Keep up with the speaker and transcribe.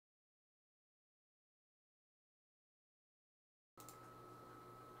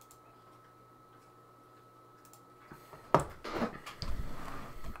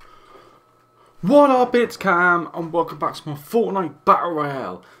What up, it's Cam, and welcome back to my Fortnite Battle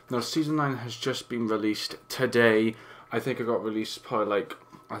Royale. Now, Season 9 has just been released today. I think it got released probably like,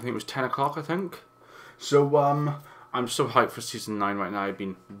 I think it was 10 o'clock, I think. So, I'm so hyped for Season 9 right now. I've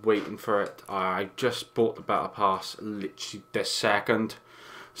been waiting for it. I just bought the Battle Pass literally this second.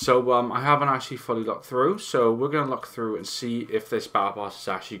 So, I haven't actually fully looked through. So, we're going to look through and see if this Battle Pass is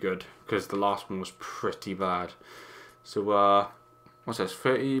actually good. Because the last one was pretty bad. So, what's this?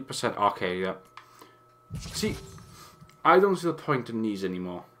 30%? Okay, yeah. See, I don't see the point in these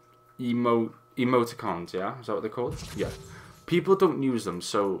anymore. Emoticons, yeah? Is that what they're called? Yeah. People don't use them,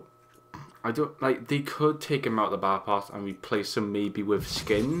 so I don't like. They could take them out of the Battle Pass and replace them maybe with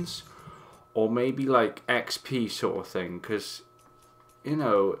skins, or maybe like XP sort of thing. Because you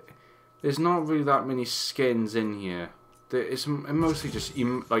know, there's not really that many skins in here. It's mostly just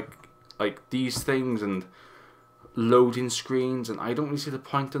like these things and loading screens, and I don't really see the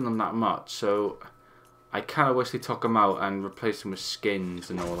point in them that much. So I kind of wish they took them out and replaced them with skins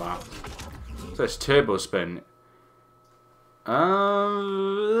and all that. So it's turbo spin. That's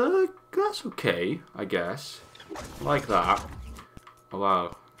okay, I guess. Like that. Oh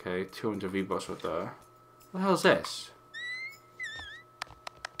wow. Okay, 200 V-Bucks right there. What the hell's this?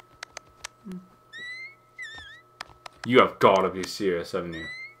 You have gotta be serious, haven't you?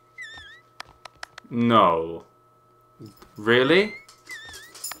 No. Really?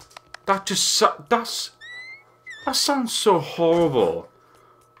 That sounds so horrible.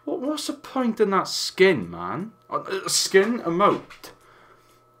 What's the point in that skin, man? Skin emote.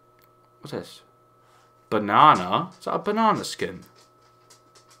 What's this? Banana? Is that a banana skin?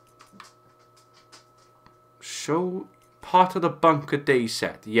 Show part of the bunker day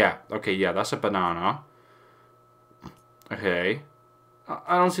set. Yeah. Okay. Yeah, that's a banana. Okay.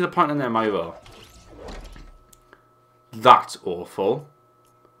 I don't see the point in them either. That's awful.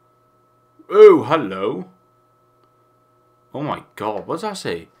 Oh, hello. Oh my god, what does that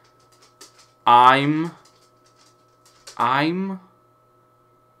say? I'm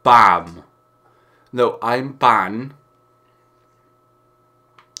Bam. No, I'm Ban.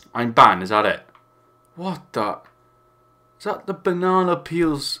 I'm Ban, is that it? What the? Is that the banana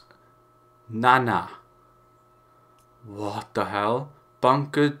peels Nana? What the hell?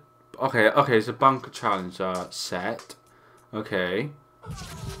 Bunker. Okay, it's a bunker challenge set. Okay.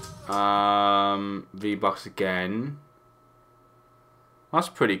 V-Bucks again. That's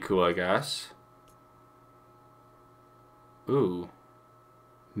pretty cool, I guess. Ooh.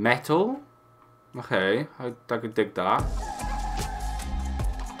 Metal? Okay, I could dig that.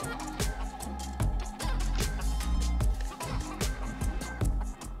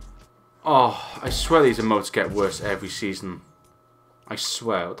 Oh, I swear these emotes get worse every season. I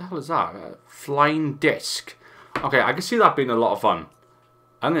swear. What the hell is that? Flying disc. Okay, I can see that being a lot of fun.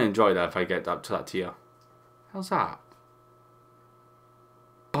 I'm going to enjoy that if I get up to that tier. How's that?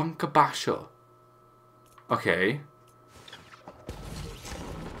 Bunker Basher. Okay.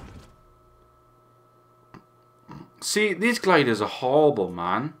 See, these gliders are horrible,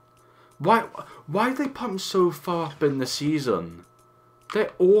 man. Why do they put them so far up in the season?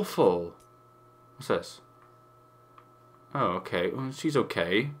 They're awful. What's this? Oh, okay. Well, she's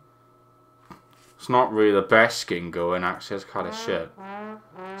okay. It's not really the best skin going, actually. It's kind of shit.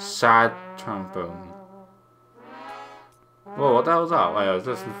 Sad trombone. Whoa, what the hell was that? Wait, I was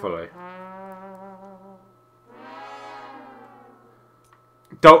listening fully.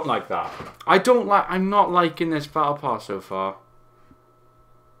 Don't like that. I'm not liking this battle pass so far.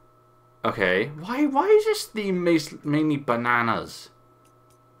 Okay. Why is this the mainly bananas?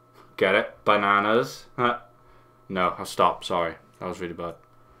 Get it? Bananas. No, I'll stop. Sorry. That was really bad.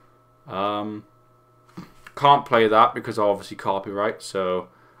 Can't play that because of obviously copyright, so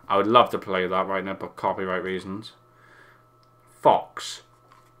I would love to play that right now, but copyright reasons. Fox.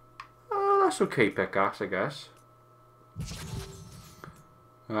 Oh, that's okay, pickaxe, I guess.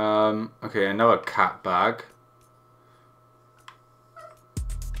 Okay, another cat bag.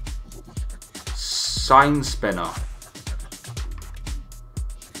 Sign spinner.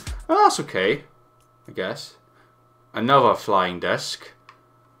 Oh, that's okay, I guess. Another flying disc.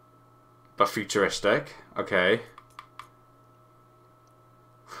 But futuristic. Okay.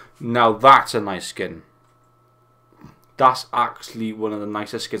 Now that's a nice skin. That's actually one of the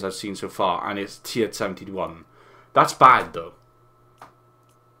nicest skins I've seen so far, and it's tiered 71. That's bad though.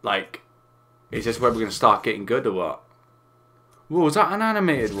 Like, is this where we're gonna start getting good or what? Whoa, is that an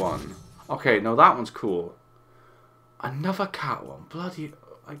animated one? Okay, no, that one's cool. Another cat one. Bloody,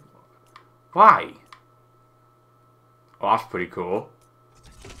 like, why? Oh, that's pretty cool.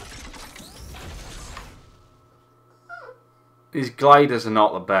 These gliders are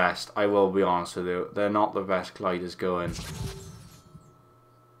not the best. I will be honest with you. They're not the best gliders going.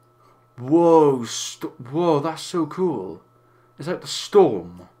 Whoa, whoa, that's so cool. Is that the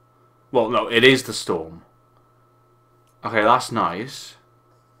storm? Well, no, it is the storm. Okay, that's nice.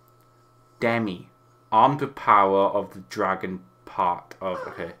 Demi. Armed with power of the dragon part of...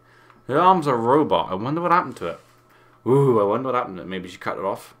 Okay. Her arm's a robot. I wonder what happened to it. Ooh, I wonder what happened to it. Maybe she cut it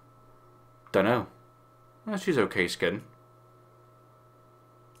off. Don't know. Well, she's okay skin.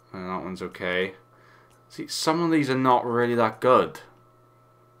 And that one's okay. See, some of these are not really that good.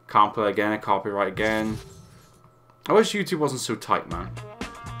 Can't play again, copyright again. I wish YouTube wasn't so tight, man.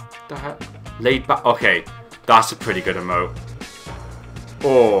 The heck? Laid back. Okay, that's a pretty good emote.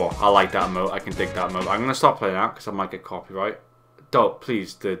 Oh, I like that emote. I can dig that emote. I'm gonna stop playing that because I might get copyright. Don't,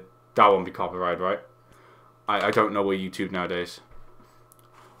 please, that won't be copyrighted, right? I don't know where YouTube nowadays.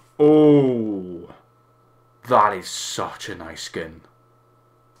 Oh, that is such a nice skin.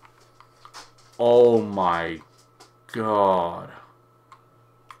 Oh my god.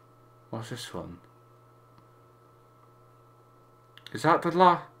 What's this one? Is that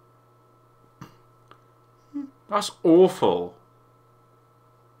the That's awful.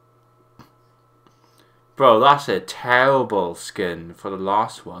 Bro, that's a terrible skin for the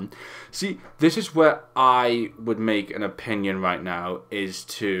last one. See, this is where I would make an opinion right now, is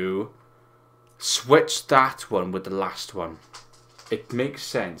to switch that one with the last one. It makes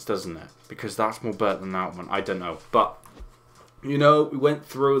sense, doesn't it? Because that's more better than that one. I don't know. But, you know, we went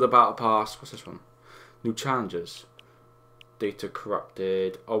through the battle pass. What's this one? New challenges. Data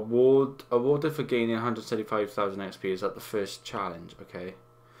corrupted. Awarded for gaining 175,000 XP. Is that the first challenge? Okay.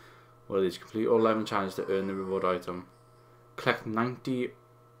 What are these? Complete all 11 challenges to earn the reward item. Collect 90...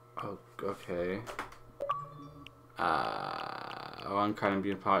 Oh, okay. I'm kind of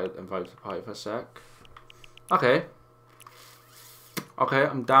being invited to the party for a sec. Okay. Okay,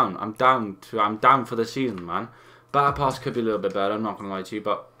 I'm down. I'm down for the season, man. Battle Pass could be a little bit better, I'm not gonna lie to you,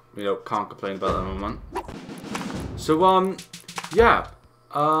 but you know, can't complain about that at the moment. So yeah.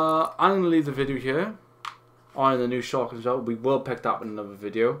 I'm gonna leave the video here on the new shotgun as well. We will pick that up in another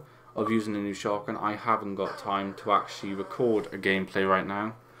video of using the new shotgun. I haven't got time to actually record a gameplay right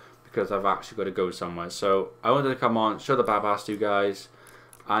now because I've actually got to go somewhere. So I wanted to come on, show the Battle Pass to you guys,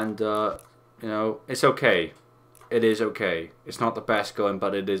 and you know, it's okay. It is okay. It's not the best going,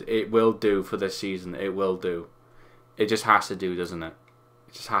 but it will do for this season. It will do. It just has to do, doesn't it?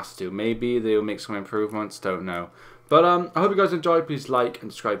 It just has to do. Maybe they'll make some improvements. Don't know. But I hope you guys enjoyed. Please like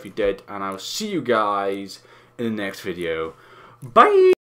and subscribe if you did. And I will see you guys in the next video. Bye!